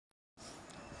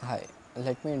Hi,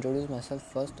 let me introduce myself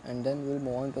first and then we'll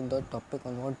move on to the topic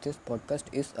on what this podcast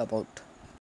is about.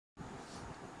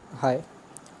 Hi,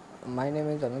 my name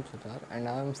is Anuj Sudhar and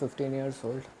I am 15 years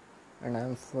old and I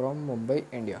am from Mumbai,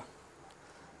 India.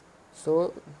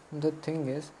 So, the thing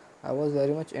is, I was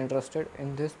very much interested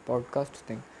in this podcast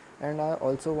thing and I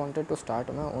also wanted to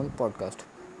start my own podcast.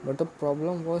 But the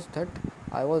problem was that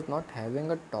I was not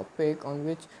having a topic on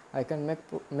which I can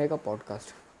make a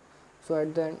podcast. So,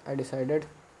 at the end, I decided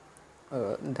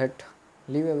that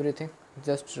leave everything,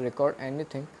 just record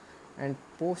anything and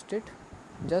post it,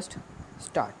 just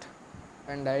start.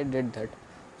 And I did that.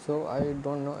 So I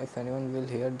don't know if anyone will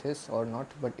hear this or not,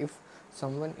 but if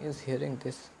someone is hearing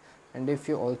this and if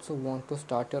you also want to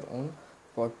start your own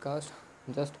podcast,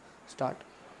 just start.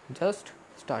 Just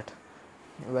start,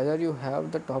 whether you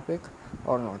have the topic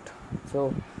or not.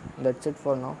 So that's it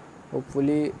for now.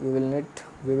 Hopefully we will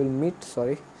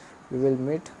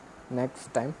meet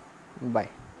next time. Bye.